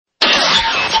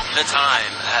The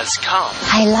time has come.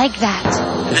 I like that.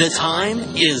 The time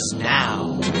is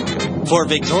now for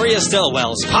Victoria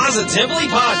Stilwell's Positively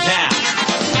Podcast.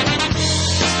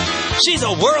 She's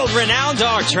a world-renowned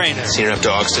dog trainer. Seen enough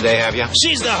dogs today, have you?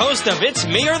 She's the host of It's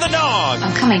Me or the Dog.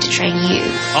 I'm coming to train you.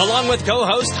 Along with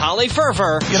co-host Holly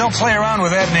Ferfer. You don't play around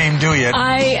with that name, do you?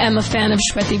 I am a fan of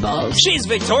sweaty balls. She's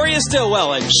Victoria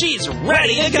Stillwell, and she's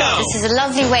ready to go. This is a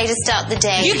lovely way to start the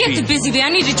day. You get the busy bee. I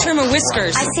need to trim her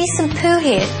whiskers. I see some poo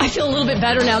here. I feel a little bit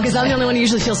better now because I'm the only one who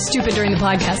usually feels stupid during the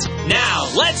podcast. Now,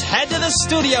 let's head to the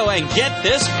studio and get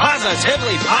this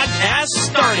Positively Podcast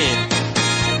started.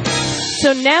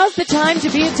 So now's the time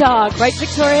to be a dog, right,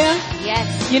 Victoria?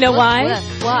 Yes. You know why?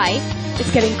 Why?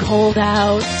 It's getting cold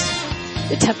out.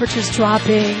 The temperature's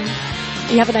dropping.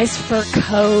 You have a nice fur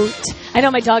coat. I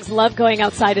know my dogs love going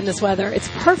outside in this weather. It's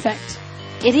perfect.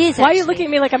 It is, Why are you looking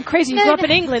at me like I'm crazy? You grew up in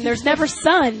England. There's never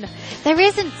sun. There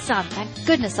isn't sun. Thank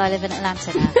goodness I live in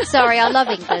Atlanta now. Sorry, I love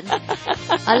England.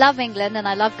 I love England and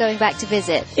I love going back to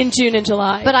visit. In June and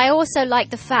July. But I also like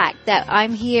the fact that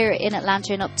I'm here in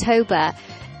Atlanta in October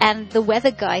and the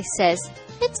weather guy says,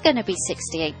 it's going to be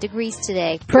 68 degrees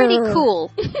today. Pretty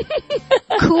cool.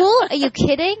 Cool? Are you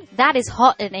kidding? That is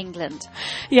hot in England.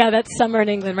 Yeah, that's summer in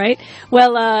England, right?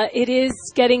 Well, it is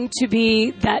getting to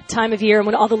be that time of year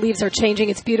when all the leaves are changing.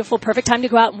 It's beautiful. Perfect time to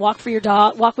go out and walk with your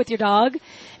dog.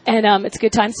 And it's a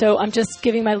good time. So I'm just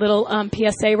giving my little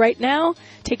PSA right now.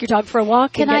 Take your dog for a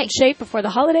walk and get in shape before the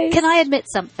holidays. Can I admit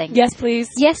something? Yes, please.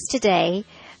 Yesterday,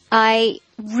 I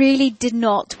really did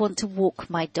not want to walk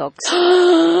my dogs.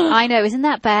 I know, isn't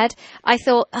that bad? I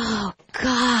thought, oh,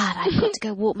 God, I've got to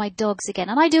go walk my dogs again.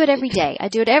 And I do it every day.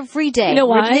 You know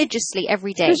why? Religiously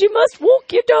every day. Because you must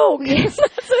walk your dog. Yes.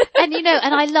 And,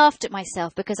 and I laughed at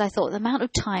myself because I thought the amount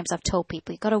of times I've told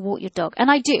people, you've got to walk your dog.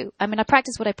 And I do. I mean, I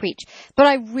practice what I preach. But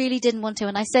I really didn't want to.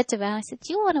 And I said to Van, do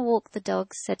you want to walk the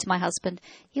dogs? Said to my husband,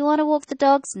 you want to walk the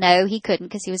dogs? No, he couldn't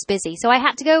because he was busy. So I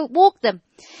had to go walk them.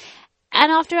 And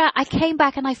after I came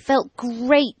back and I felt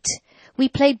great. We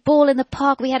played ball in the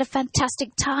park. We had a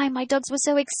fantastic time. My dogs were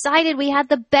so excited. We had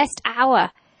the best hour.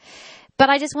 But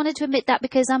I just wanted to admit that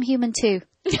because I'm human too.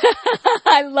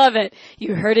 I love it.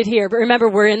 You heard it here. But remember,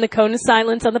 we're in the cone of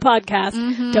silence on the podcast.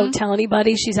 Mm-hmm. Don't tell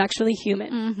anybody. She's actually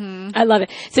human. Mm-hmm. I love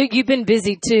it. So you've been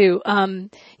busy too.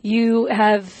 You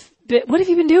have... What have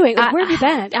you been doing? Where have you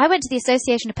been? I went to the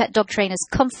Association of Pet Dog Trainers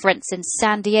conference in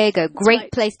San Diego.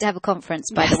 Great place to have a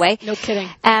conference, by the way. No kidding.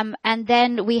 And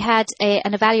then we had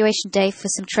an evaluation day for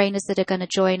some trainers that are going to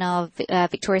join our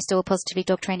Victoria Stillwell Positively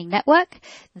Dog Training Network.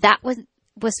 That was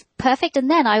perfect.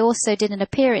 And then I also did an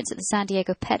appearance at the San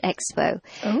Diego Pet Expo,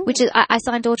 which is I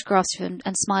signed autographs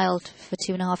and smiled for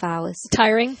 2.5 hours.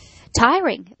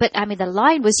 Tiring, but I mean the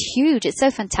line was huge. It's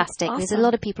so fantastic. Awesome. There's a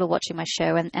lot of people watching my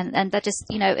show, and that just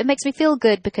it makes me feel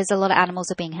good because a lot of animals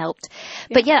are being helped.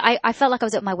 Yeah. But yeah, I felt like I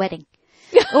was at my wedding.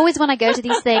 Always when I go to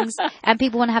these things and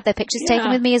people want to have their pictures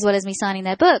taken with me as well as me signing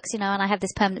their books, and I have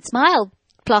this permanent smile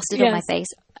plastered on my face.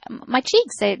 My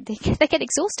cheeks, they get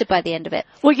exhausted by the end of it.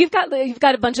 Well, you've got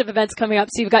a bunch of events coming up.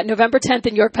 So you've got November 10th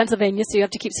in York, Pennsylvania, so you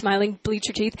have to keep smiling, bleach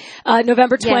your teeth.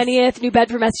 November 20th, New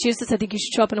Bedford, Massachusetts. I think you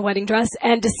should show up in a wedding dress.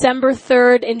 And December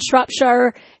 3rd in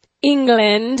Shropshire,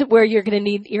 England, where you're going to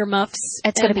need earmuffs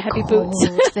and going to be heavy cold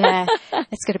boots. There.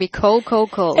 It's going to be cold.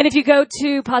 And if you go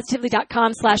to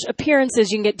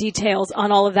positively.com/appearances, you can get details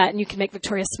on all of that, and you can make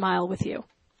Victoria smile with you.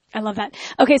 I love that.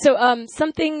 Okay, so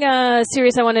something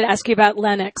serious I wanted to ask you about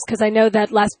Lennox, because I know that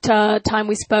last time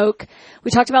we spoke,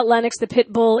 we talked about Lennox, the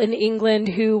pit bull in England,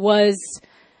 who was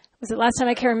it last time?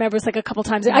 I can't remember. It's like a couple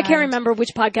times. I can't remember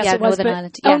which podcast it was. Northern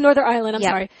Ireland. Yeah. Oh, Northern Ireland. I'm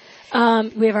sorry.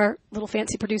 We have our little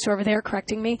fancy producer over there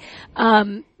correcting me.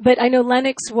 But I know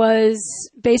Lennox was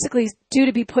basically due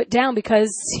to be put down because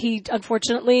he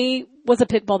unfortunately was a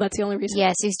pit bull. That's the only reason.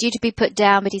 Yes, he's due to be put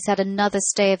down, but he's had another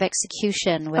stay of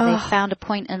execution where they found a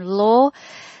point in law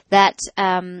that,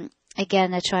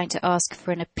 again, they're trying to ask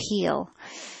for an appeal.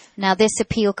 Now, this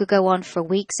appeal could go on for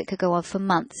weeks. It could go on for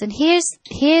months. And here's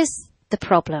the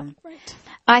problem. Right.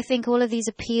 I think all of these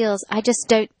appeals, I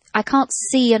can't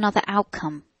see another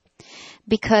outcome.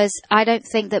 Because I don't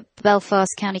think that Belfast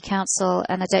County Council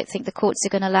and I don't think the courts are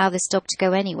going to allow this dog to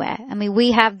go anywhere. I mean,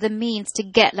 we have the means to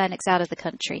get Lennox out of the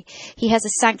country. He has a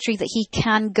sanctuary that he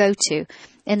can go to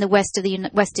in the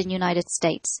western United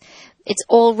States. It's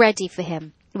all ready for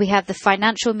him. We have the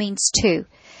financial means too.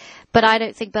 But I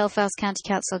don't think Belfast County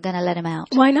Council are going to let him out.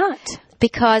 Why not?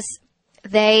 Because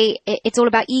it's all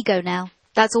about ego now.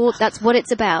 That's what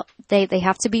it's about. They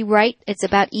have to be right. It's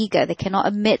about ego. They cannot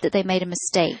admit that they made a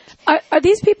mistake. Are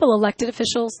these people elected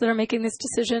officials that are making this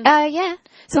decision? Yeah.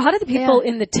 So how do the people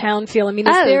in the town feel? I mean,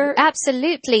 is there...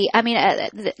 absolutely. I mean,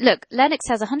 look, Lennox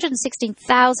has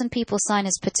 116,000 people sign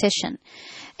his petition.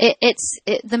 It's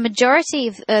the majority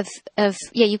of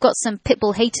you've got some pit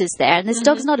bull haters there, and this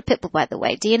dog's not a pit bull, by the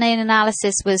way. DNA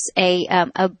analysis was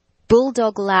a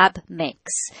bulldog lab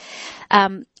mix.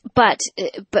 But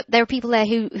there are people there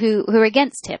who are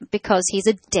against him because he's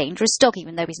a dangerous dog,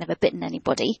 even though he's never bitten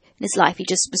anybody in his life. He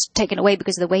just was taken away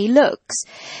because of the way he looks.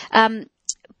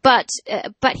 But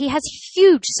he has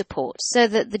huge support. So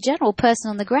that the general person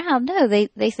on the ground, no, they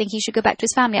think he should go back to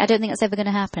his family. I don't think that's ever going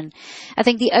to happen. I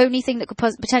think the only thing that could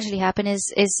potentially happen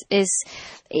is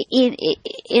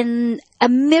in a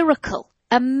miracle.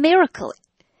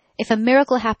 If a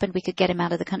miracle happened, we could get him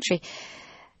out of the country.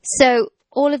 So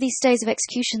all of these days of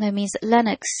execution, though, means that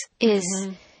Lennox is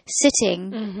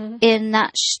sitting in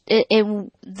that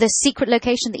in the secret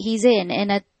location that he's in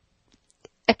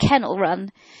a kennel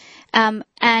run.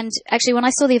 And actually, when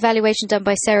I saw the evaluation done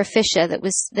by Sarah Fisher that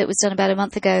was done about a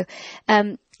month ago,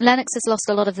 Lennox has lost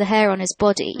a lot of the hair on his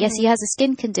body. Yes, he has a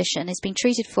skin condition. He's been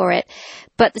treated for it.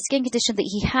 But the skin condition that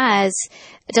he has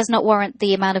does not warrant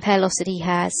the amount of hair loss that he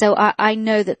has. So I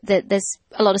know that there's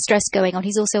a lot of stress going on.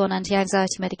 He's also on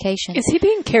anti-anxiety medication. Is he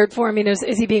being cared for? I mean, is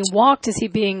he being walked? Is he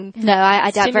being No,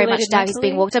 I very much doubt he's mentally?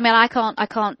 being walked. I mean, I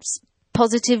can't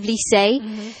positively say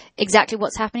exactly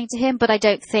what's happening to him, but I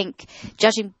don't think,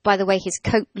 judging by the way his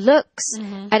coat looks,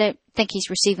 I don't think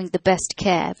he's receiving the best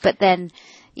care. But then,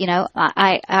 you know,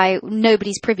 I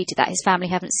nobody's privy to that. His family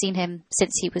haven't seen him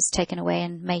since he was taken away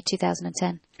in May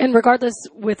 2010. And regardless,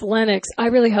 with Lennox, I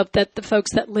really hope that the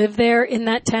folks that live there in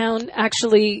that town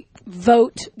actually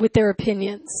vote with their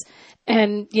opinions.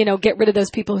 And, you know, get rid of those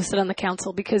people who sit on the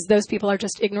council, because those people are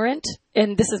just ignorant.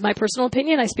 And this is my personal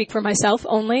opinion. I speak for myself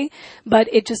only, but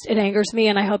it angers me.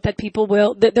 And I hope that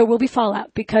that there will be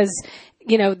fallout, because,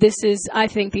 you know, this is, I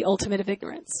think, the ultimate of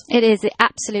ignorance. It is the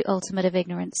absolute ultimate of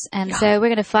ignorance. And so we're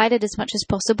going to fight it as much as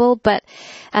possible, but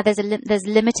there's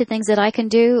limited things that I can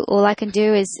do. All I can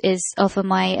do is offer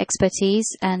my expertise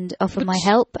and offer my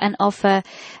help and offer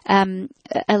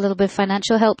a little bit of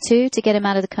financial help too, to get him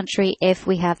out of the country if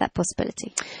we have that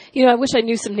possibility. You know, I wish I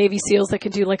knew some Navy SEALs that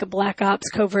could do like a black ops,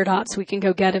 covert ops. We can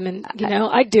go get him, and, you know,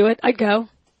 I'd do it. I'd go.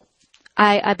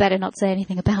 I better not say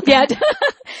anything about that. Yeah.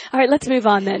 All right, let's move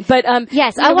on then. But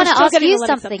yes, you know, I want to we're still ask getting you to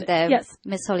Lennox something update. though, Yes.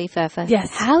 Miss Holly Furfer.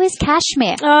 Yes. How is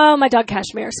Kashmir? Oh, my dog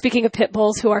Kashmir. Speaking of pit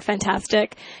bulls who are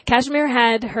fantastic, Kashmir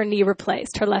had her knee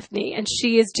replaced, her left knee, and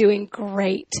she is doing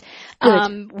great.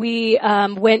 We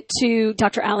went to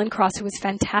Dr. Alan Cross, who was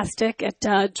fantastic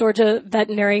at Georgia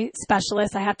Veterinary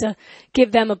Specialist. I have to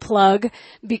give them a plug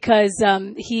because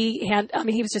he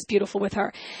was just beautiful with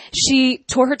her. She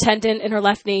tore her tendon in her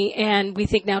left knee, and we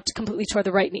think now completely tore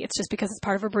the right knee. It's just because it's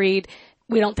part of her breed.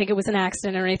 We don't think it was an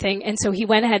accident or anything. And so he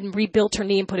went ahead and rebuilt her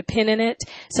knee and put a pin in it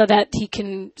so that he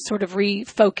can sort of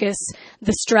refocus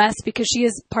the stress, because she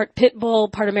is part pit bull,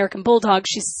 part American bulldog.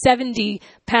 She's 70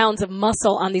 pounds of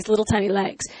muscle on these little tiny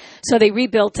legs. So they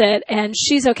rebuilt it, and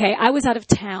she's okay. I was out of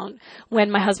town when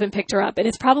my husband picked her up, and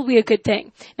it's probably a good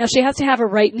thing. Now she has to have her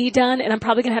right knee done, and I'm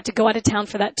probably going to have to go out of town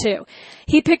for that too.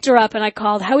 He picked her up, and I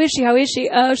called, how is she? How is she?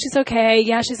 Oh, she's okay.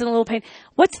 Yeah, she's in a little pain.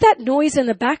 What's that noise in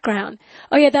the background?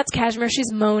 Oh yeah, that's Kashmir.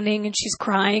 She's moaning and she's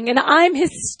crying, and I'm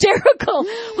hysterical.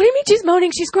 What do you mean she's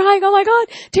moaning? She's crying. Oh my God,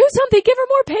 do something. Give her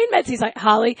more pain meds. He's like,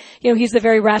 Holly, you know, he's the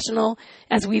very rational,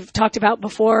 as we've talked about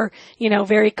before, you know,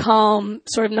 very calm,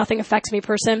 sort of nothing affects me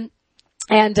person.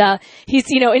 And, he's,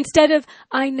 you know, instead of,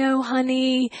 I know,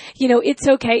 honey, you know, it's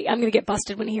okay. I'm going to get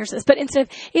busted when he hears this, but instead of,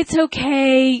 it's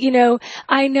okay, you know,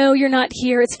 I know you're not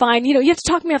here. It's fine. You know, you have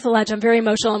to talk me off the ledge. I'm very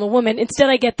emotional. I'm a woman. Instead,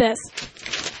 I get this.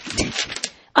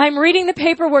 I'm reading the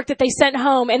paperwork that they sent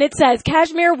home, and it says,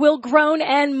 Kashmir will groan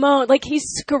and moan. Like, he's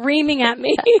screaming at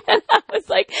me. And I was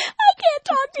like, I can't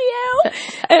talk to you.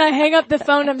 And I hang up the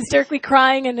phone. I'm hysterically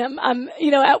crying, and I'm,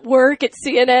 you know, at work at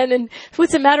CNN, and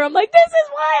what's the matter? I'm like, this is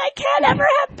why I can't ever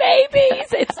have babies.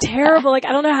 It's terrible. Like,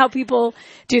 I don't know how people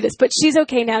do this, but she's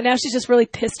okay now. Now she's just really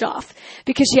pissed off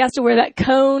because she has to wear that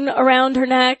cone around her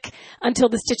neck until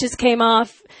the stitches came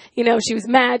off. You know, she was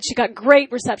mad. She got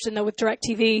great reception though with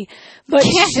DirecTV, but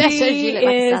she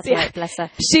is, bless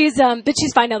her. But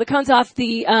she's fine now. The cone's off.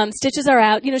 The stitches are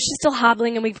out. You know, she's still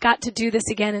hobbling, and we've got to do this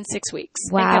again in 6 weeks.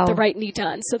 Wow. And get the right knee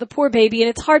done. So the poor baby, and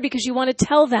it's hard because you want to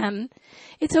tell them,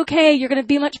 it's okay. You're going to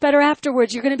be much better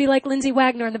afterwards. You're going to be like Lindsay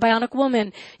Wagner in The Bionic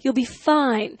Woman. You'll be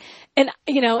fine. And,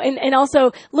 and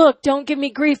also, look, don't give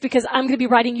me grief because I'm going to be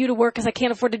riding you to work because I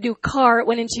can't afford to do a car. It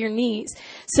went into your knees.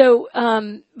 So,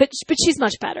 but she's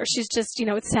much better. She's just,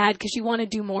 it's sad because you want to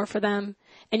do more for them.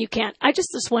 And you can't. I just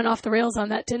went off the rails on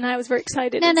that, didn't I? I was very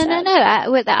excited. No.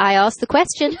 I asked the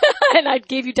question. And I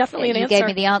gave you definitely an answer. You gave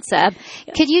me the answer.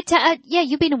 Yeah. Could you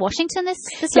you've been in Washington this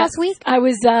last week? I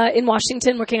was in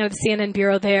Washington working out of the CNN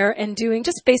bureau there and doing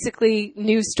just basically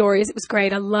news stories. It was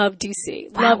great. I love D.C.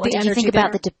 Wow, what did you think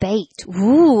about the debate?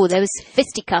 Ooh, there was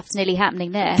fisticuffs nearly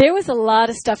happening there. There was a lot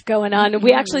of stuff going on.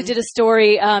 We actually did a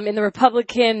story in the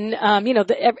Republican,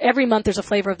 every month there's a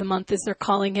flavor of the month, as they're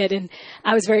calling it. And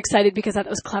I was very excited because I thought it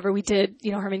was clever. We did,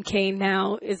 Herman Cain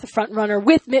now is the front runner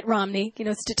with Mitt Romney,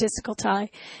 statistical tie.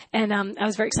 And I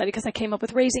was very excited because I came up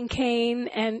with Raising Cain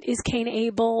and Is Cain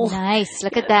Able? Nice.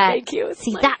 Look at that. Thank you.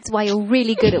 See, that's why you're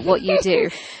really good at what you do.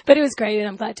 But it was great, and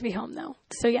I'm glad to be home, though.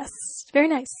 So, yes, very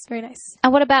nice, very nice.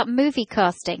 And what about movie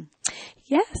casting?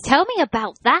 Yes. Tell me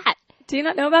about that. Do you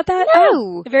not know about that? No.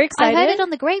 Oh, very excited. I heard it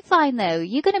on the grapevine, though.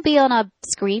 You're going to be on our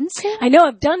screen soon? I know.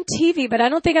 I've done TV, but I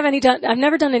don't think I've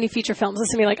never done any feature films.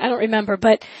 Listen to me, I don't remember.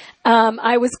 But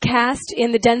I was cast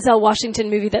in the Denzel Washington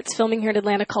movie that's filming here in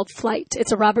Atlanta called Flight.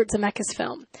 It's a Robert Zemeckis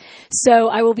film. So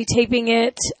I will be taping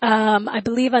it, I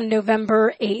believe, on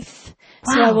November 8th.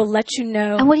 Wow. So I will let you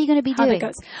know. And what are you going to be how doing? That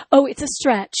goes. Oh, it's a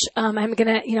stretch. I'm going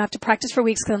to, have to practice for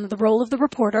weeks because I'm the role of the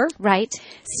reporter. Right.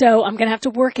 So I'm going to have to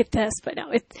work at this, but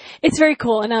no, it's very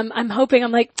cool. And I'm hoping,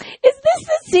 is this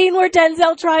the scene where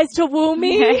Denzel tries to woo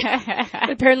me?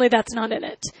 But apparently that's not in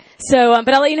it. So,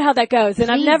 but I'll let you know how that goes. And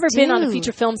I've never been on a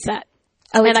feature film set.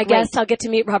 Oh, and I guess I'll get to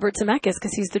meet Robert Zemeckis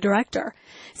because he's the director.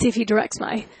 See if he directs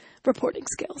my reporting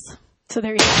skills. So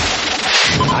there you go.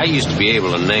 I used to be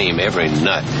able to name every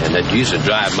nut, and that used to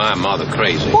drive my mother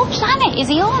crazy. What planet is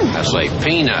he on? I say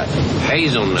peanut,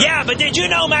 hazelnut. Yeah, but did you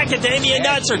know macadamia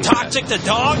nuts are toxic to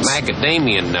dogs?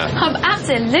 Macadamia nut. I'm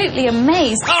absolutely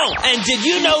amazed. Oh, and did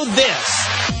you know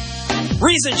this?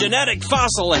 Recent genetic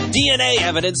fossil and DNA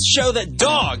evidence show that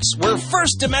dogs were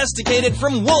first domesticated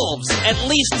from wolves at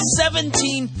least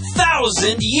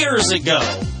 17,000 years ago.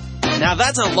 Now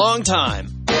that's a long time.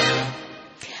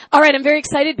 All right, I'm very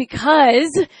excited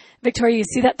because, Victoria, you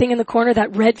see that thing in the corner,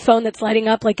 that red phone that's lighting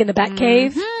up like in the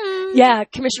Batcave? Mm-hmm. Yeah,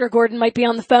 Commissioner Gordon might be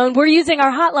on the phone. We're using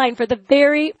our hotline for the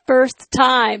very first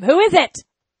time. Who is it?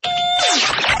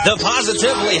 The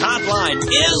Positively Hotline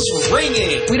is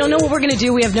ringing. We don't know what we're going to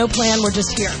do. We have no plan. We're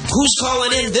just here. Who's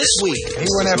calling in this week? He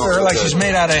went after her like she's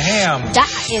made out of ham. That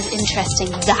is interesting.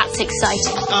 That's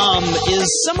exciting. Is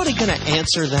somebody going to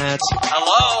answer that?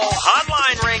 Hello,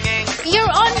 hotline ringing. You're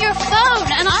on your phone,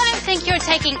 and I don't think you're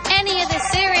taking any of this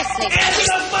seriously. Answer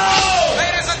the phone!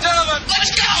 Ladies and gentlemen,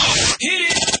 let's go! Hit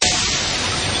it!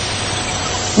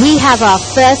 We have our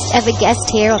first ever guest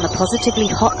here on the Positively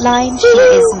Hotline. She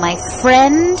is my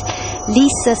friend,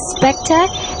 Lisa Spector,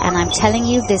 and I'm telling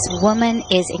you, this woman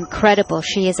is incredible.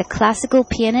 She is a classical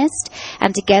pianist,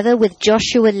 and together with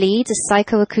Joshua Lee, the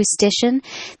psychoacoustician,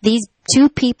 these two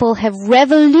people have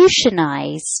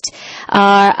revolutionized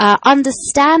our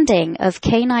understanding of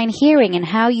canine hearing and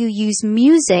how you use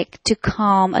music to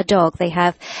calm a dog. They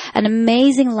have an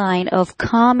amazing line of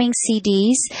calming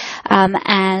CDs and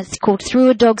it's called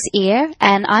Through a Dog's Ear.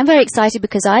 And I'm very excited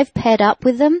because I've paired up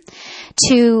with them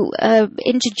to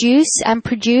introduce and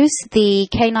produce the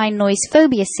Canine Noise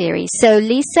Phobia series. So,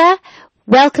 Lisa,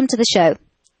 welcome to the show.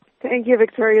 Thank you,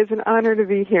 Victoria. It's an honor to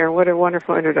be here. What a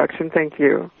wonderful introduction. Thank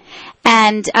you.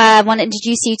 And I want to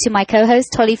introduce you to my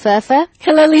co-host, Holly Furfer.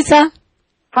 Hello, Lisa.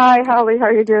 Hi, Holly. How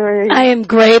are you doing? I am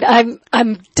great.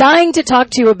 I'm dying to talk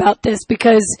to you about this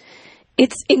because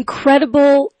it's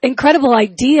incredible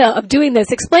idea of doing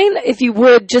this. Explain, if you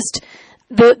would, just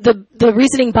the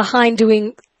reasoning behind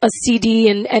doing a CD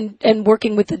and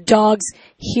working with the dog's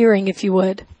hearing, if you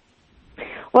would.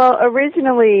 Well,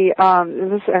 originally,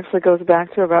 this actually goes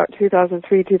back to about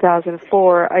 2003,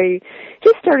 2004, I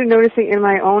just started noticing in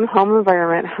my own home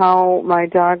environment how my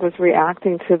dog was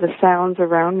reacting to the sounds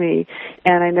around me.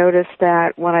 And I noticed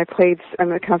that when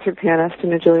I'm a concert pianist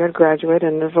and a Juilliard graduate,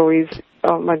 and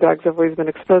my dogs have always been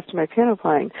exposed to my piano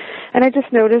playing. And I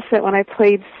just noticed that when I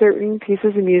played certain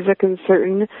pieces of music and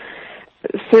certain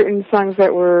songs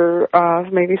that were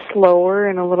maybe slower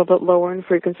and a little bit lower in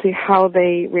frequency, how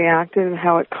they reacted and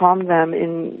how it calmed them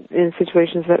in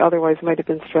situations that otherwise might have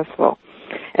been stressful.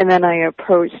 And then I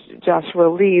approached Joshua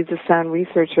Lee, the sound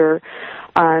researcher,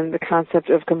 on the concept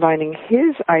of combining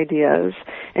his ideas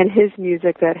and his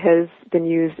music that has been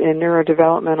used in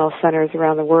neurodevelopmental centers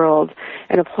around the world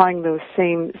and applying those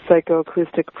same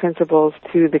psychoacoustic principles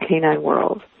to the canine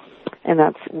world. And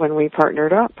that's when we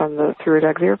partnered up on the Through a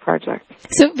Dog's Ear project.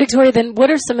 So, Victoria, then what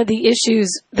are some of the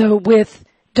issues, though, with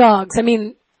dogs? I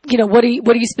mean, what are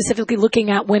you specifically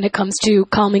looking at when it comes to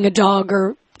calming a dog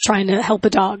or trying to help a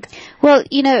dog? Well,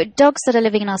 dogs that are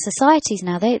living in our societies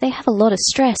now, they have a lot of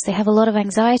stress. They have a lot of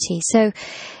anxiety. So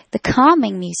the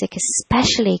calming music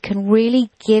especially can really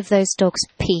give those dogs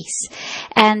peace.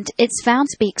 And it's found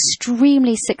to be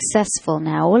extremely successful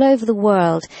now all over the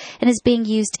world and is being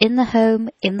used in the home,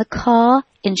 in the car,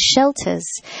 in shelters.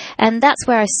 And that's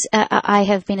where I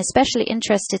have been especially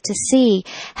interested to see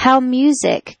how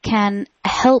music can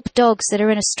help dogs that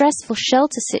are in a stressful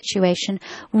shelter situation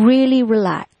really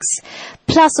relax.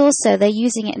 Plus also they're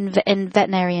using it in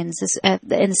veterinarians,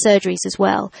 in surgeries as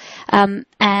well.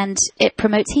 And it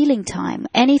promotes healing time.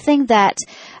 Anything that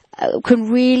can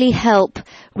really help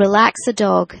relax a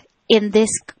dog in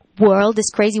this world, this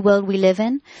crazy world we live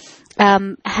in,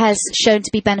 has shown to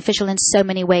be beneficial in so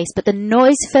many ways. But the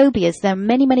noise phobias, there are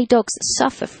many, many dogs that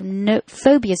suffer from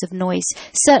phobias of noise,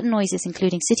 certain noises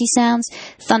including city sounds,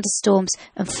 thunderstorms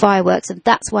and fireworks, and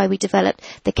that's why we developed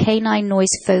the Canine Noise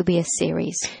Phobia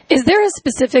series. Is there a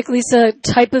specific, Lisa,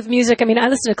 type of music? I mean, I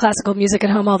listen to classical music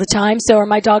at home all the time, so are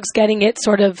my dogs getting it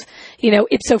sort of,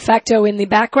 ipso facto in the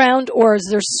background, or is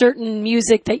there certain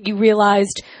music that you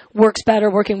realized works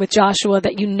better working with Joshua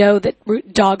that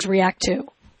that dogs react to?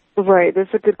 Right,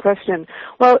 that's a good question.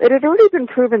 Well, it had already been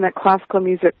proven that classical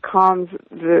music calms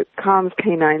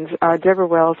canines. Deborah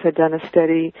Wells had done a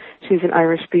study. She's an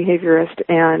Irish behaviorist,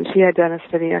 and she had done a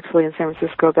study actually in San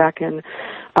Francisco back in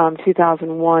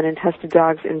 2001 and tested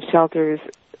dogs in shelters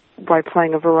by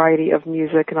playing a variety of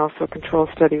music and also a control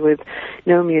study with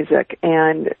no music.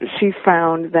 And she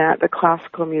found that the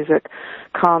classical music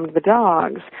calmed the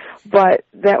dogs. But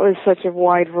that was such a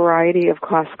wide variety of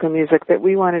classical music that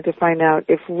we wanted to find out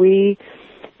if we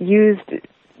used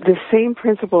the same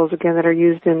principles, again, that are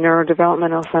used in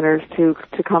neurodevelopmental centers to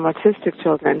calm autistic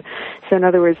children. So in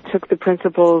other words, took the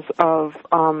principles of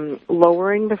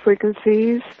lowering the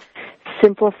frequencies,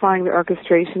 simplifying the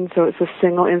orchestration so it's a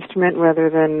single instrument rather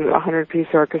than a 100-piece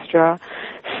orchestra,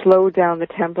 slowed down the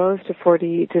tempos to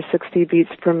 40 to 60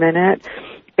 beats per minute,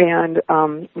 and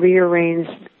rearranged,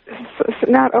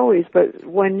 not always, but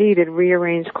when needed,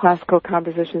 rearranged classical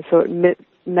composition so it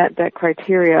met that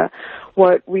criteria.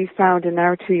 What we found in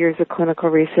our 2 years of clinical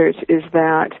research is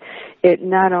that it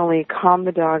not only calmed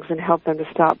the dogs and helped them to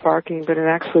stop barking, but it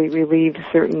actually relieved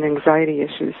certain anxiety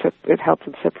issues. So it helped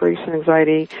with separation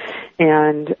anxiety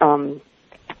and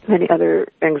many other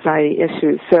anxiety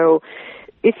issues. So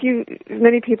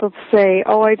many people say,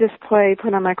 I just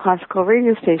put on my classical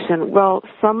radio station. Well,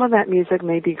 some of that music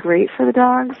may be great for the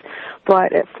dogs,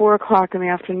 but at 4 o'clock in the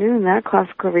afternoon, that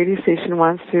classical radio station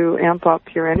wants to amp up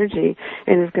your energy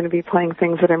and is going to be playing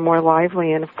things that are more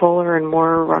lively and fuller and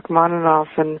more Rachmaninoff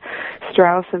and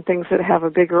Strauss and things that have a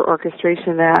bigger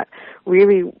orchestration that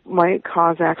really might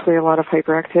cause actually a lot of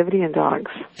hyperactivity in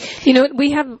dogs.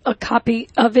 We have a copy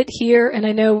of it here, and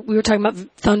I know we were talking about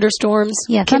thunderstorms.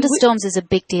 Yeah, thunderstorms is a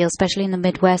big deal, especially in the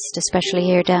Midwest, especially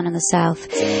here down in the South.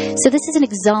 So this is an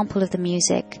example of the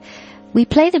music. We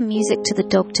play the music to the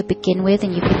dog to begin with,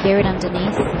 and you can hear it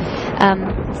underneath,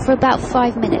 for about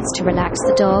 5 minutes to relax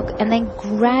the dog, and then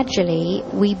gradually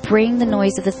we bring the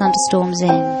noise of the thunderstorms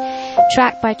in.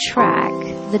 Track by track,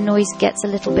 the noise gets a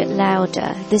little bit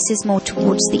louder. This is more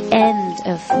towards the end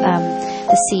of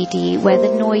the CD, where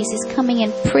the noise is coming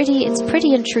in it's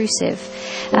pretty intrusive.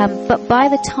 But by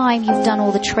the time you've done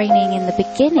all the training in the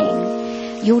beginning,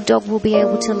 your dog will be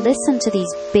able to listen to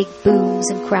these big booms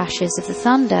and crashes of the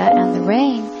thunder and the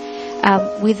rain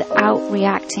without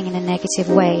reacting in a negative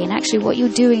way. And actually what you're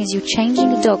doing is you're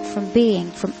changing the dog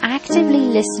from actively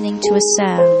listening to a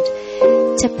sound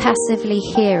to passively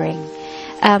hearing.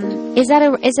 Is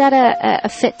that a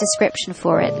fit description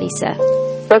for it, Lisa?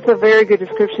 That's a very good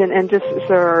description, and just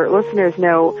so our listeners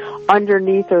know,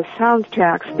 underneath those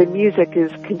soundtracks, the music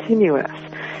is continuous.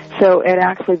 So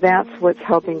that's what's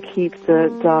helping keep the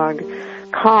dog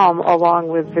calm, along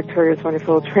with Victoria's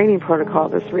wonderful training protocol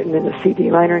that's written in the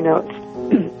CD liner notes.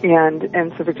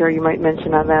 and so, Victoria, you might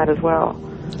mention on that as well.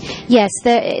 Yes,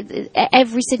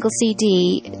 every single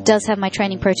CD does have my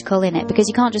training protocol in it, because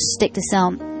you can't just stick this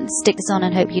on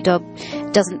and hope your dog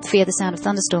doesn't fear the sound of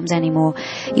thunderstorms anymore.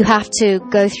 You have to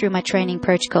go through my training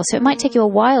protocol. So it might take you a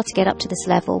while to get up to this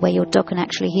level where your dog can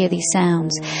actually hear these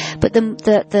sounds. But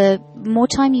the more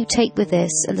time you take with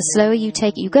this and the slower you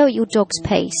take it, you go at your dog's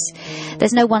pace.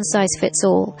 There's no one size fits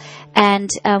all. And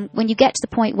when you get to the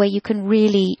point where you can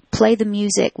really play the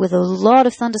music with a lot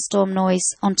of thunderstorm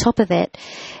noise on top of it,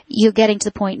 you're getting to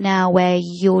the point now where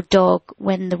your dog,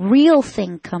 when the real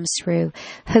thing comes through,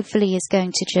 hopefully is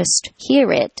going to just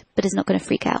hear it, but is not going to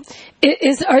freak out.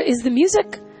 Is the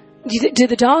music... Do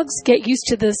the dogs get used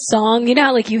to the song? You know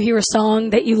how, like, you hear a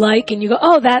song that you like and you go,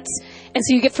 oh, that's... And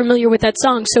so you get familiar with that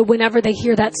song. So whenever they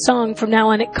hear that song, from now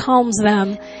on, it calms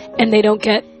them and they don't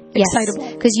get excitable.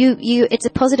 Yes, because it's a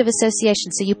positive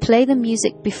association. So you play the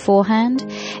music beforehand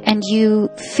and you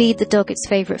feed the dog its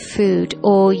favorite food,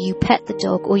 or you pet the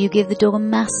dog, or you give the dog a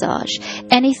massage.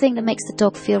 Anything that makes the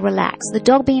dog feel relaxed. The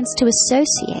dog begins to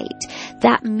associate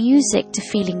that music to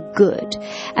feeling good.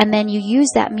 And then you use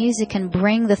that music and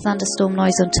bring the thunderstorm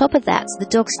noise on top of that. So the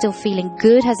dog's still feeling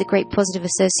good, has a great positive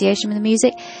association with the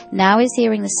music. Now he's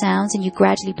hearing the sounds, and you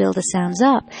gradually build the sounds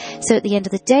up. So at the end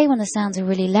of the day, when the sounds are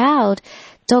really loud,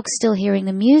 dog's still hearing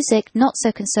the music, not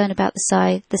so concerned about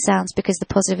the sounds, because the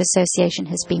positive association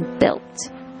has been built.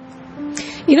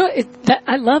 You know,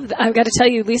 I've got to tell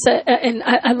you, Lisa, and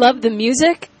I love the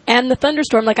music and the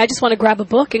thunderstorm. Like, I just want to grab a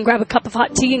book and grab a cup of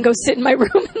hot tea and go sit in my room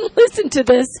and listen to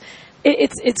this.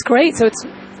 It's great. So it's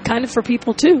kind of for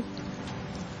people too.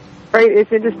 Right.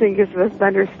 It's interesting because the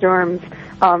thunderstorms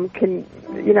can,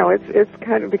 you know, it's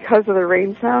kind of because of the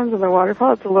rain sounds and the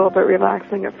waterfall. It's a little bit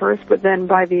relaxing at first, but then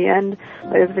by the end,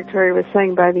 as Victoria was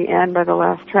saying, by the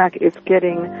last track, it's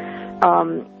getting,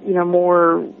 you know,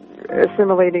 more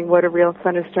assimilating what a real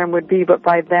thunderstorm would be. But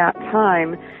by that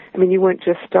time, I mean, you wouldn't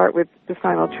just start with the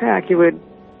final track. You would,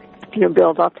 you know,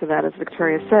 build up to that, as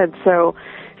Victoria said. So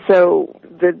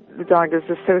the dog is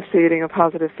associating a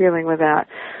positive feeling with that.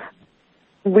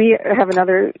 We have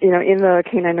another, you know, in the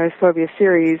Canine Noise Phobia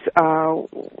series,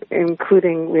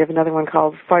 including, we have another one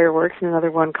called Fireworks and another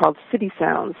one called City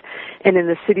Sounds. And in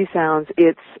the City Sounds,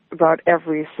 it's about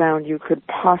every sound you could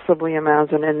possibly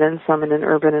imagine, and then some in an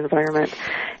urban environment.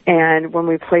 And when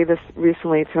we played this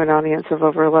recently to an audience of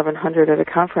over 1,100 at a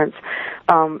conference,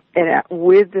 and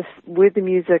with the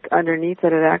music underneath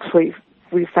it,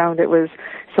 we found it was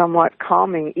somewhat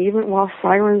calming, even while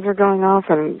sirens are going off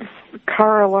and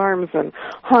car alarms and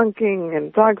honking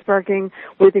and dogs barking.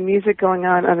 With the music going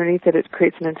on underneath it, it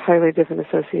creates an entirely different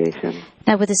association.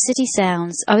 Now, with the city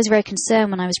sounds, I was very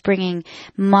concerned when I was bringing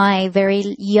my very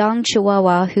young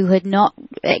Chihuahua, who had not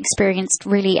experienced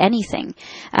really anything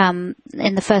in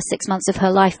the first 6 months of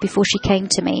her life before she came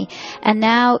to me. And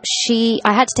now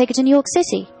I had to take her to New York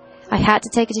City. I had to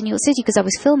take her to New York City because I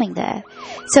was filming there.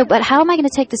 So, but how am I going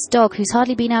to take this dog who's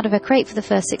hardly been out of her crate for the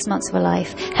first 6 months of her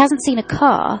life, hasn't seen a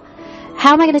car?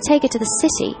 How am I going to take her to the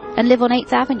city and live on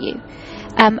 8th Avenue?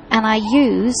 And I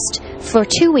used, for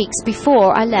 2 weeks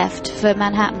before I left for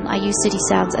Manhattan, I used City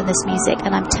Sounds and this music.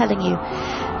 And I'm telling you,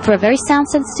 for a very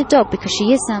sound-sensitive dog, because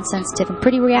she is sound-sensitive and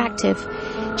pretty reactive,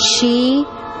 she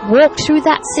walked through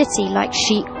that city like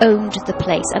she owned the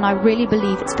place. And I really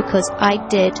believe it's because I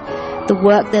did the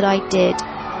work that I did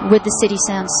with the City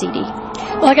Sound CD.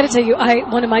 Well, I got to tell you,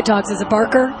 one of my dogs is a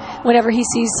barker. Whenever he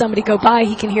sees somebody go by,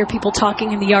 he can hear people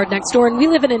talking in the yard next door. And we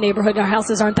live in a neighborhood, our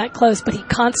houses aren't that close, but he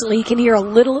can hear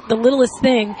the littlest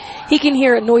thing. He can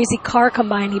hear a noisy car come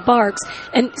by and he barks.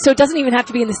 And so it doesn't even have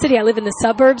to be in the city. I live in the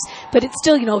suburbs, but it's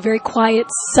still, you know, a very quiet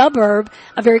suburb,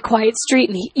 a very quiet street,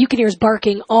 and you can hear his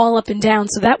barking all up and down.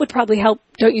 So that would probably help,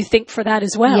 don't you think, for that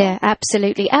as well? Yeah,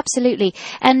 absolutely. Absolutely.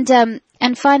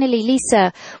 And finally,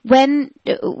 Lisa, when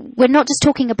we're not just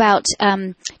talking about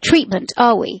treatment,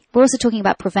 are we? We're also talking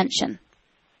about prevention.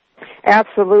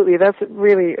 Absolutely. That's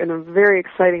really a very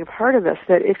exciting part of this,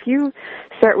 that if you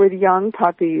start with young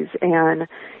puppies and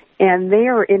they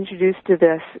are introduced to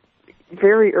this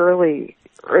very early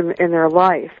in their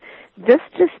life, this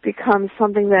just becomes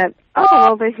something that,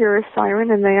 they hear a siren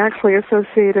and they actually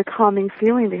associate a calming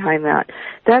feeling behind that.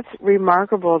 That's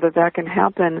remarkable that can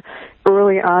happen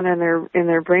early on in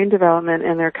their brain development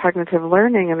and their cognitive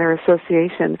learning and their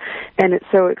association. And it's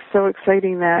so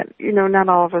exciting that, you know, not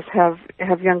all of us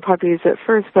have young puppies at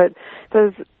first, but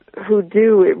those who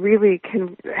do, it really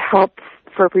can help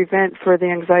prevent the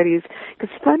anxieties.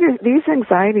 Because these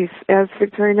anxieties, as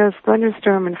Victoria knows,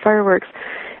 thunderstorm and fireworks,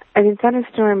 I mean,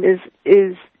 thunderstorm is,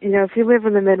 you know, if you live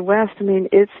in the Midwest, I mean,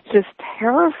 it's just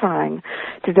terrifying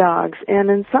to dogs.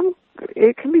 And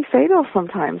it can be fatal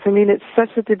sometimes. I mean, it's such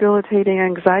a debilitating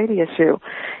anxiety issue.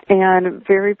 And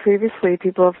very previously,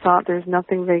 people have thought there's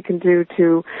nothing they can do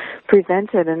to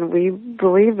prevent it. And we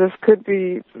believe this could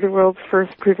be the world's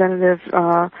first preventative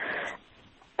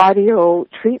audio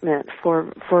treatment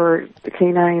for the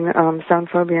canine sound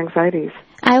phobia anxieties.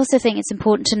 I also think it's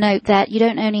important to note that you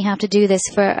don't only have to do this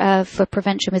for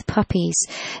prevention with puppies.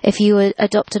 If you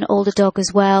adopt an older dog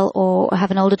as well, or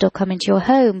have an older dog come into your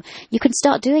home, you can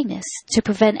start doing this to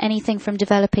prevent anything from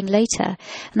developing later. And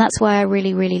that's why I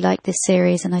really, really like this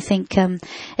series. And I think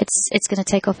it's going to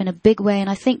take off in a big way. And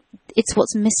I think it's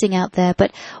what's missing out there.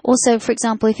 But also, for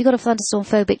example, if you've got a thunderstorm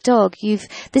phobic dog,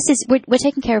 we're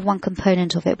taking care of one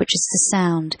component of it, which is the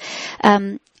sound.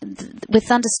 With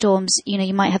thunderstorms,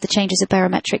 you might have the changes of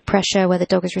barometric pressure where the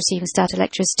dog is receiving static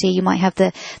electricity. You might have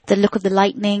the look of the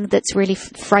lightning that's really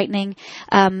frightening.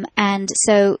 And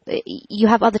so you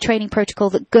have other training protocol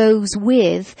that goes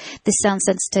with the sound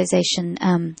sensitization,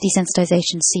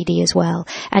 desensitization CD as well.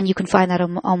 And you can find that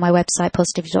on my website,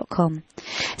 positively.com.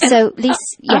 So, Lisa,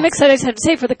 yes. I'm excited to have to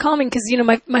say for the calming because,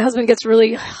 my husband gets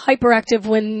really hyperactive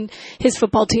when his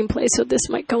football team plays, so this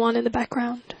might go on in the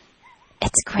background.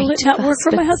 It's great. Will it not work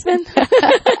for my husband?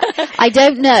 I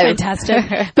don't know.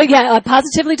 Fantastic. But yeah,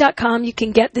 positively.com, you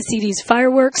can get the CDs,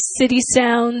 Fireworks, City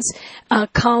Sounds,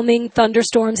 Calming,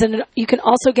 Thunderstorms, and you can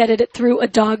also get it through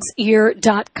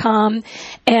adogsear.com.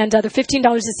 And they're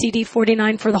 $15 a CD,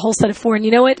 $49 for the whole set of 4. And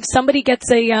you know what? If somebody gets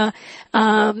say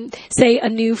a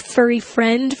new furry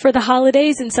friend for the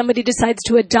holidays and somebody decides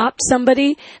to adopt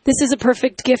somebody, this is a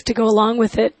perfect gift to go along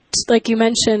with it. Like you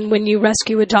mentioned, when you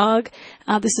rescue a dog,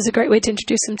 this is a great way to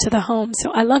introduce them to the home.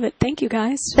 So I love it. Thank you,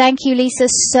 guys. Thank you, Lisa,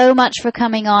 so much for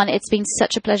coming on. It's been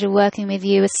such a pleasure working with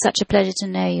you. It's such a pleasure to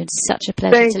know you. It's such a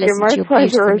pleasure to listen to your beautiful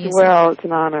music. My pleasure as well. It's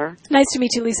an honor. Nice to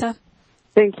meet you, Lisa.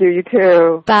 Thank you. You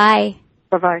too. Bye.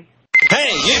 Bye-bye.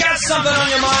 Hey, you got something on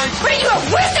your mind? What are you, a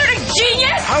wizard, a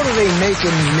genius? How do they make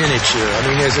a miniature? I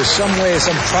mean, is there some way,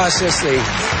 some process they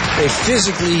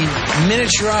physically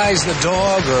miniaturize the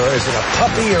dog, or is it a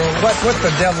puppy, or what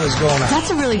the devil is going on? That's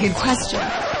a really good question.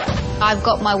 I've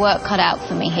got my work cut out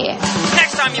for me here.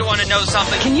 Next time you want to know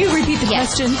something, Can you repeat the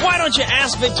question? why don't you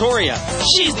ask Victoria?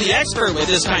 She's the expert with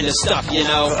this kind of stuff, you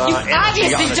know. You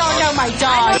obviously don't know my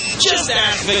dog. Just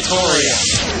ask Victoria.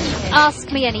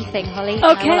 Ask me anything, Holly. and I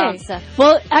will Okay. answer.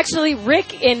 Well, actually,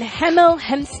 Rick in Hemel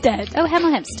Hempstead. Oh,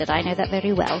 Hemel Hempstead. I know that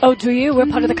very well. Oh, do you? What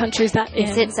part of the country is that in?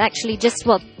 It's actually just,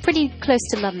 pretty close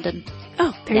to London.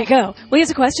 Oh, there you go. Well, he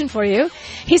has a question for you.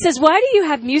 He says, why do you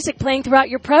have music playing throughout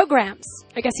your programs?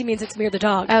 I guess he means it's Mir the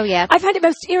dog. Oh, yeah. I find it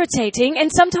most irritating, and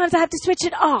sometimes I have to switch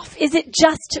it off. Is it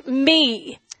just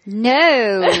me?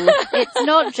 No, it's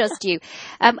not just you.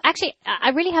 Actually, I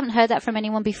really haven't heard that from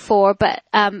anyone before, but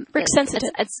Rick's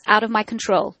sensitive. It's out of my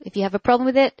control. If you have a problem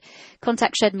with it,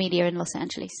 contact Shed Media in Los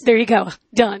Angeles. There you go.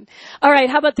 Done. All right.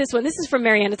 How about this one? This is from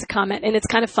Marianne. It's a comment, and it's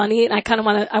kind of funny. And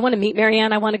I want to meet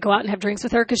Marianne. I want to go out and have drinks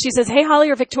with her because she says, "Hey,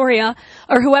 Holly or Victoria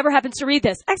or whoever happens to read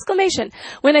this!" Exclamation!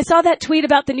 When I saw that tweet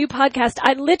about the new podcast,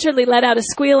 I literally let out a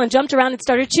squeal and jumped around and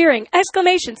started cheering!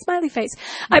 Exclamation! Smiley face.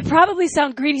 I probably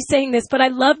sound greedy saying this, but I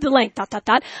love the length. ...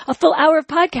 A full hour of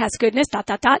podcast goodness. ...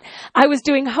 I was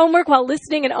doing homework while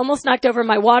listening and almost knocked over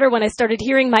my water when I started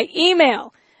hearing my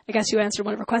email. I guess you answered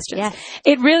one of her questions. Yes.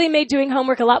 It really made doing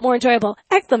homework a lot more enjoyable!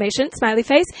 Exclamation, smiley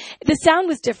face. The sound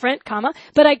was different,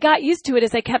 but I got used to it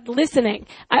as I kept listening.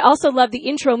 I also love the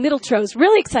intro middle tros.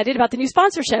 Really excited about the new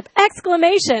sponsorship!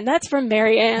 Exclamation. That's from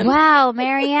Marianne. Wow,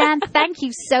 Marianne, thank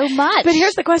you so much. But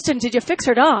here's the question. Did you fix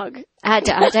her dog? I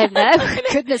don't know.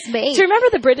 Goodness me. Do you remember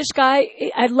the British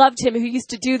guy? I loved him, who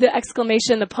used to do the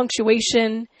exclamation, the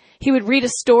punctuation. He would read a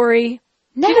story.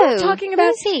 No. Do you know what I'm talking about? Who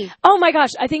is he? Oh my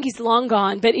gosh, I think he's long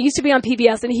gone, but he used to be on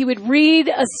PBS, and he would read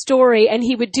a story, and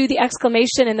he would do the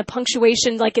exclamation and the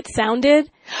punctuation like it sounded.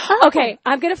 Oh. Okay,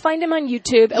 I'm going to find him on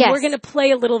YouTube, and Yes. we're going to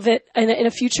play a little bit in a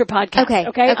future podcast. Okay, I'm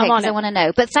on because it. I want to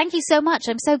know. But thank you so much.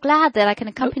 I'm so glad that I can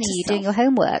accompany you doing your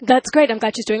homework. That's great. I'm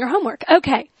glad she's doing her homework.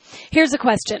 Okay, here's a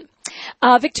question.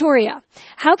 Victoria,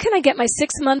 how can I get my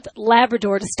 6-month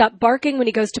Labrador to stop barking when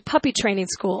he goes to puppy training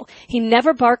school? He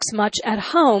never barks much at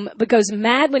home, but goes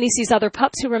mad when he sees other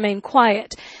pups who remain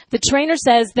quiet. The trainer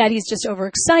says that he's just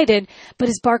overexcited, but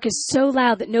his bark is so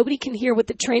loud that nobody can hear what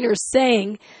the trainer is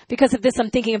saying. Because of this,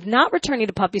 I'm thinking of not returning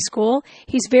to puppy school.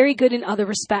 He's very good in other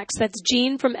respects. That's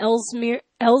Jean from Ellesmere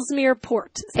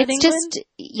Port. Is that England?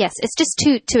 It's just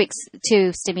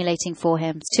too stimulating for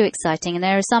him. It's too exciting. And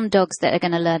there are some dogs that are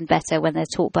going to learn better when they're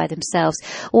taught by themselves,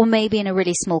 or maybe in a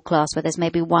really small class where there's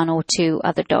maybe 1 or 2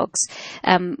 other dogs.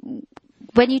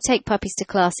 When you take puppies to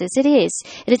classes,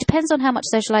 it depends on how much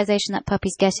socialization that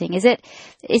puppy's getting. Is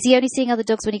he only seeing other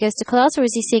dogs when he goes to class, or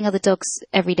is he seeing other dogs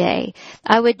every day?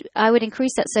 I would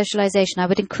increase that socialization. I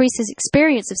would increase his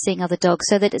experience of seeing other dogs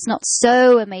so that it's not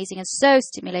so amazing and so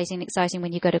stimulating and exciting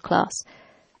when you go to class.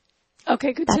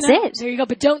 Okay, good That's to know. it. There you go.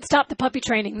 But don't stop the puppy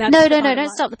training. That's No, the bottom don't line.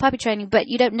 stop the puppy training, but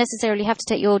you don't necessarily have to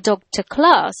take your dog to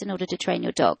class in order to train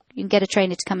your dog. You can get a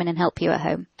trainer to come in and help you at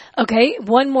home. Okay,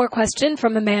 one more question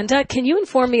from Amanda. Can you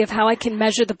inform me of how I can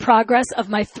measure the progress of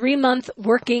my 3-month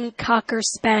working Cocker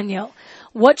Spaniel?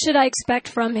 What should I expect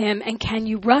from him, and can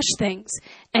you rush things?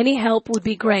 Any help would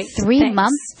be great. 3 Thanks.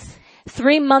 months?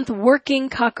 3-month working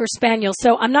Cocker Spaniel.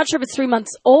 So I'm not sure if it's 3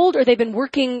 months old or they've been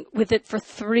working with it for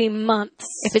 3 months.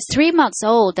 If it's 3 months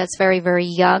old, that's very, very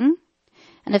young.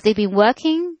 And if they've been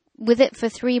working with it for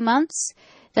 3 months,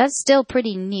 that's still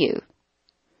pretty new.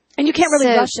 And you can't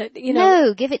really rush it, you know.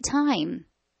 No, give it time.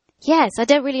 Yes, I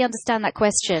don't really understand that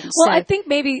question. Well, I think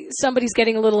maybe somebody's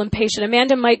getting a little impatient.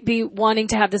 Amanda might be wanting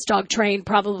to have this dog trained,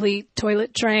 probably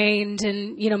toilet trained,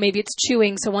 and, you know, maybe it's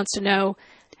chewing, so wants to know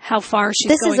how far she's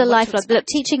this going. Is a lifelong, look,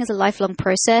 teaching is a lifelong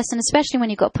process, and especially when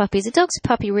you've got puppies. A dog's a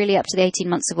puppy really up to the 18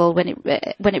 months of old when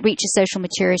it reaches social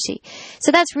maturity.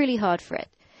 So that's really hard for it.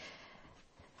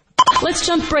 Let's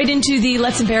jump right into the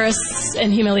Let's Embarrass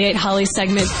and Humiliate Holly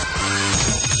segment.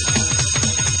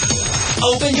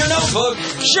 Open your notebook,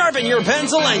 sharpen your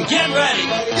pencil, and get ready.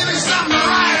 Give me something to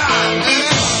write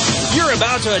on. You're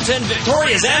about to attend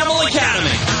Victoria's Animal Academy.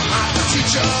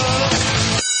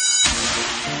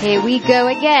 Here we go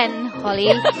again,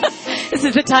 Holly. This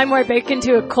is the time where I break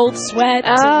into a cold sweat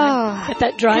and I get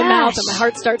that dry mouth and my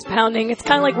heart starts pounding. It's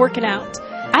kind of like working out.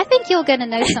 I think you're going to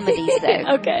know some of these,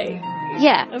 though. Okay.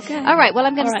 Yeah. Okay. All right. Well,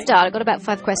 I'm going to start. I've got about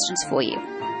 5 questions for you.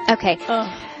 Okay.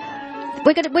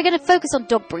 We're going to focus on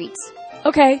dog breeds.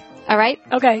 Okay. All right?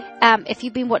 Okay. If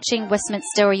you've been watching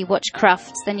Westminster or you watch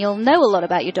Crufts, then you'll know a lot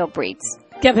about your dog breeds.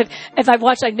 Yeah, but if I've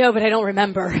watched, I know, but I don't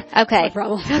remember. Okay. No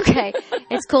problem. Okay.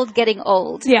 It's called Getting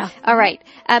Old. Yeah. All right.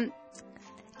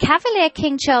 Cavalier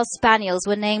King Charles Spaniels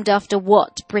were named after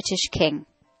what British king?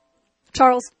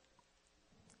 Charles.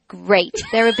 Great.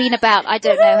 There have been about, I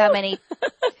don't know how many,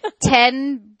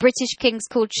 10 British kings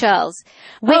called Charles.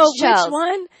 Which Charles? Which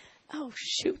one? Oh,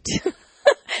 shoot.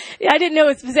 Yeah, I didn't know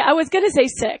it was, I was going to say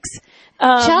 6.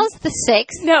 Charles the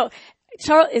 6th? No.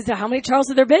 Charles, is there, how many Charles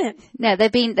have there been? No,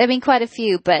 there've been quite a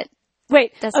few, but.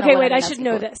 Wait, that's okay, wait, I should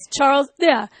know this. Charles,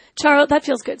 that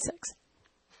feels good, 6.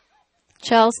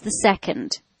 Charles the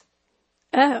 2nd.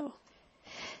 Oh.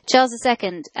 Charles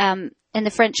II, in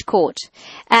the French court.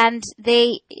 And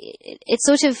they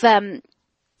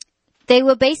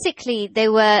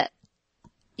were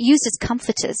used as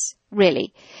comforters,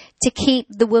 really, to keep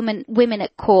the women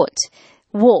at court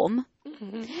warm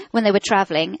when they were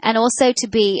traveling, and also to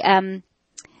be,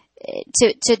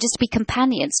 to just be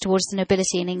companions towards the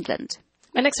nobility in England.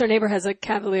 My next door neighbor has a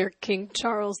Cavalier King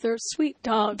Charles. They're sweet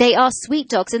dogs. They are sweet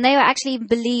dogs, and they were actually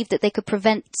believed that they could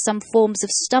prevent some forms of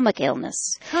stomach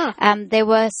illness. Huh. They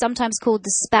were sometimes called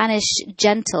the Spanish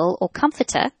gentle or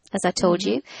comforter, as I told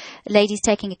you. Ladies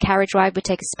taking a carriage ride would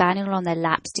take a spaniel on their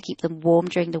laps to keep them warm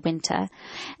during the winter.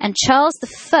 And Charles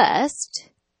I,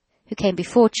 who came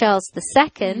before Charles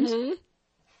II,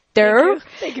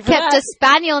 Thank you for kept that. a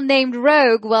spaniel named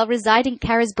Rogue while residing at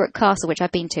Carisbrooke Castle, which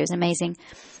I've been to. It's amazing.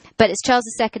 But it's Charles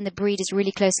II, the breed is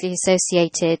really closely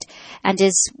associated, and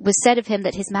was said of him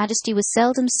that His Majesty was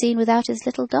seldom seen without his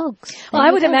little dogs. Well,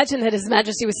 I would imagine that His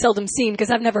Majesty was seldom seen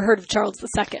because I've never heard of Charles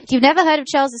II. You've never heard of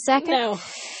Charles II? No.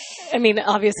 I mean,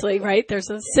 obviously, right? There's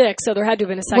a 6, so there had to have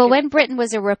been a 2nd. Well, when Britain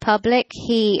was a republic,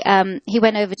 he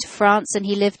went over to France and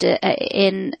he lived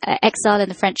in exile in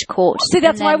the French court. See,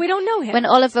 that's why we don't know him. When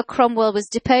Oliver Cromwell was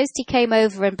deposed, he came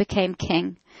over and became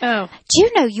king. Oh. Do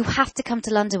you know you have to come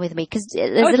to London with me? Because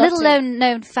there's a little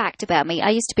known fact about me.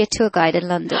 I used to be a tour guide in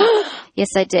London. Yes,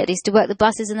 I did. I used to work the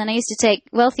buses, and then I used to take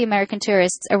wealthy American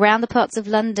tourists around the parts of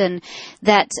London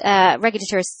that regular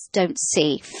tourists don't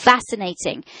see.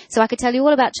 Fascinating. So I could tell you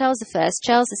all about Charles I,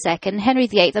 Charles II, Henry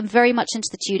VIII. I'm very much into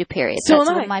the Tudor period. So That's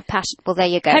am I. my passion. Well, there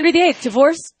you go. Henry VIII,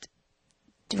 divorced,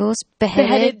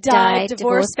 beheaded, died,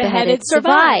 divorced, beheaded,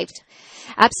 survived.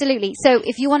 Absolutely. So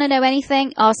if you want to know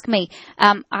anything, ask me.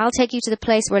 I'll take you to the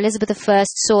place where Elizabeth I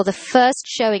saw the first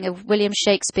showing of William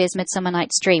Shakespeare's Midsummer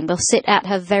Night's Dream. We'll sit at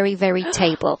her very, very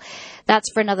table. That's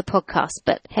for another podcast.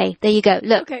 But hey, there you go.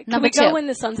 Look, okay. number Can we 2. go when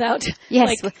the sun's out? Yes.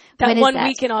 Like when that is 1 that?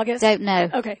 week in August? Don't know.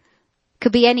 Okay.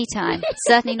 Could be any time.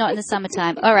 Certainly not in the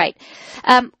summertime. All right.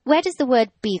 Where does the word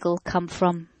beagle come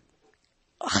from?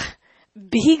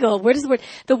 Beagle. Where does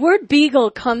the word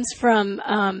beagle comes from?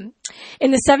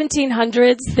 In the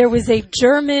 1700s, there was a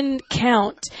German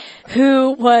count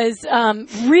who was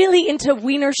really into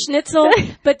Wiener Schnitzel,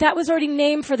 but that was already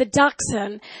named for the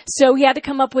dachshund. So he had to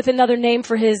come up with another name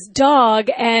for his dog,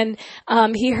 and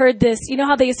he heard this. You know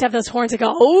how they used to have those horns that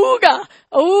go, ooga,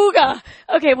 ooga.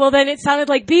 Okay, well then it sounded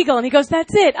like beagle, and he goes,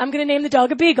 that's it. I'm going to name the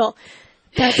dog a beagle.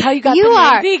 That's how you got You the name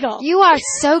are Beagle. You are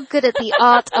so good at the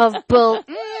art of bull.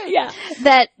 Yeah.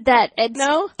 That it's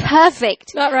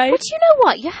perfect. Not right. But you know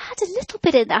what? You had a little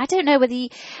bit in there. I don't know whether you...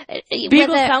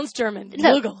 Beagle sounds German.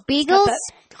 Look, Beagle's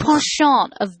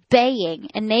penchant of baying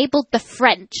enabled the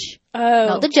French,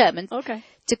 not the Germans,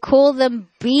 to call them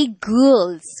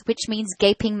beagles, which means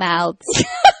gaping mouths.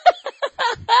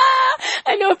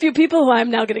 I know a few people who I'm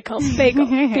now going to call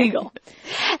Beagle.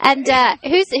 And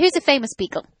who's a famous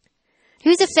beagle?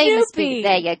 Who's a famous beagle?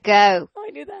 There you go. Oh, I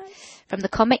knew that. From the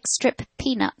comic strip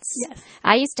Peanuts. Yes.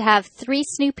 I used to have 3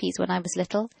 Snoopies when I was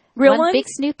little. Real One ones? big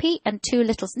Snoopy and 2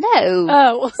 little... No.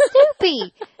 Oh.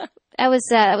 Snoopy. That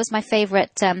was my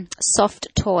favorite soft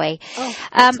toy. Oh,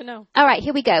 good to know. All right,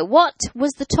 here we go. What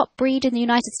was the top breed in the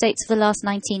United States for the last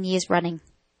 19 years running?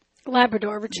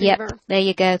 Labrador Retriever. Yep, there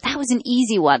you go. That was an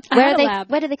easy one.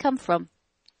 Where do they come from?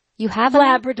 You have a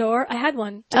Labrador. I had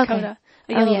one. Dakota. Okay.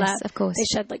 A yellow yes, lab. of course. They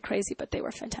shed like crazy, but they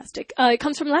were fantastic. It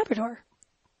comes from Labrador.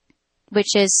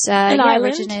 Which is an island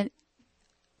originated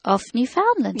off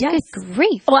Newfoundland. Yes. Good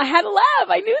grief. Well, I had a lab.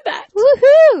 I knew that.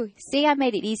 Woohoo! See, I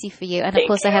made it easy for you. And Thank of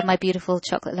course, you. I have my beautiful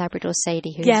chocolate Labrador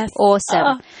Sadie, who's Yes.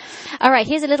 awesome. All right,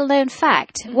 here's a little known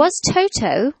fact. Was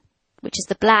Toto, which is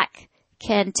the black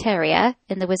Cairn Terrier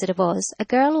in The Wizard of Oz, a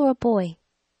girl or a boy?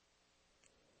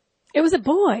 It was a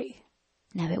boy.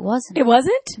 No, it wasn't. It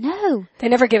wasn't? No. They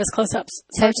never gave us close-ups.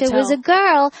 It's hard to Toto was tell. a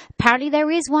girl. Apparently there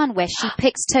is one where she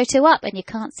picks Toto up and you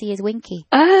can't see his winky.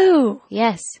 Oh.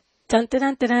 Yes. Dun, dun,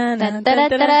 dun, dun, dun, Dun, dun, dun, dun, dun,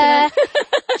 dun, dun.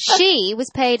 dun. She was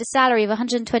paid a salary of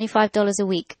 $125 a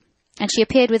week. And she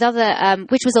appeared with other,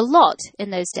 which was a lot in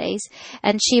those days.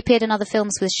 And she appeared in other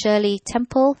films with Shirley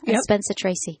Temple and Spencer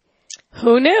Tracy.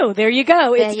 Who knew? There you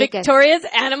go. There It's you go. Victoria's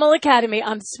Animal Academy.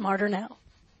 I'm smarter now.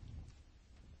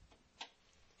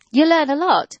 You learn a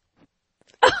lot.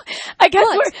 I guess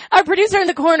our producer in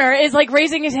the corner is like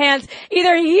raising his hands.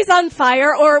 Either he's on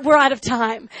fire or we're out of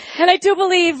time. And I do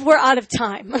believe we're out of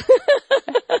time.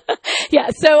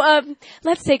 Yeah, so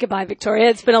let's say goodbye, Victoria.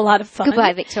 It's been a lot of fun.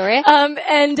 Goodbye, Victoria.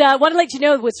 And want to let you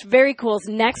know what's very cool is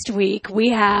next week we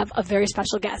have a very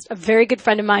special guest, a very good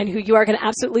friend of mine who you are going to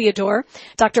absolutely adore,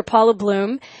 Dr. Paula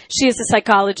Bloom. She is a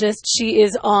psychologist. She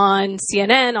is on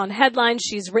CNN, on Headlines.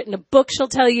 She's written a book she'll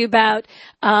tell you about.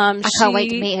 I can't wait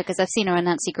to meet her because I've seen her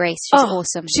on Nancy Grace. She's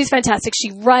awesome. She's fantastic.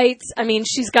 She writes. I mean,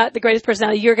 she's got the greatest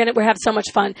personality. We'll have so much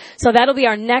fun. So that'll be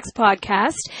our next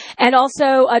podcast. And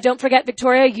also, don't forget,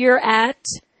 Victoria, you're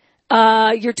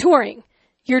touring.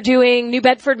 You're doing New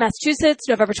Bedford, Massachusetts,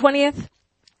 November 20th.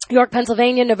 York,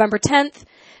 Pennsylvania, November 10th.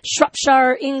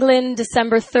 Shropshire, England,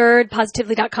 December 3rd.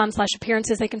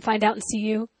 Positively.com/appearances. They can find out and see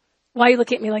you. Why are you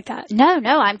looking at me like that? No,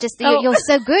 I'm just, you're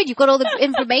so good. You've got all the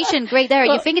information great there at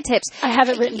your fingertips. I have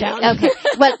it written down. Okay.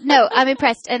 Well, no, I'm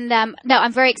impressed. And, no,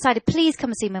 I'm very excited. Please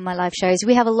come and see me in my live shows.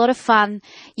 We have a lot of fun.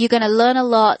 You're going to learn a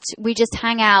lot. We just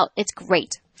hang out. It's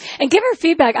great. And give her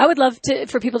feedback. I would love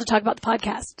for people to talk about the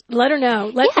podcast. Let her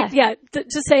know.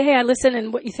 Just say, hey, I listen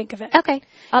and what you think of it. Okay.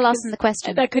 I'll ask them the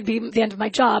question. That could be the end of my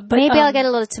job. But maybe I'll get a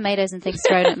lot of tomatoes and things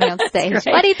thrown at me on stage. Right.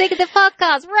 What do you think of the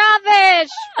podcast? Rubbish!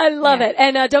 I love it.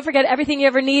 And don't forget, everything you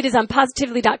ever need is on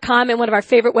positively.com and one of our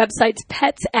favorite websites,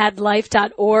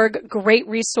 petsaddlife.org. Great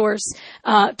resource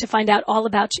to find out all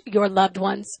about your loved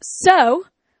ones. So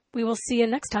we will see you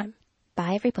next time.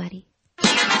 Bye, everybody.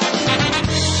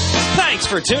 Thanks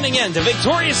for tuning in to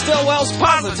Victoria Stilwell's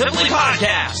Positively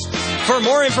Podcast. For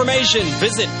more information,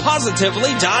 visit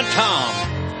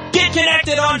positively.com. Get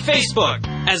connected on Facebook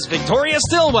as Victoria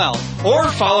Stilwell or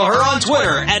follow her on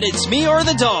Twitter at It's Me or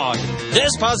the Dog.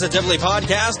 This Positively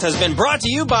Podcast has been brought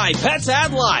to you by Pets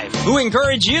Add Life, who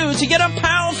encourage you to get a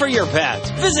pal for your pet.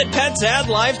 Visit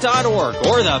petsaddlife.org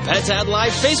or the Pets Add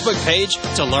Life Facebook page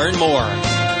to learn more.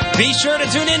 Be sure to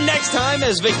tune in next time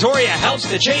as Victoria helps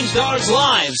to change dogs'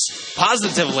 lives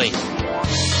positively.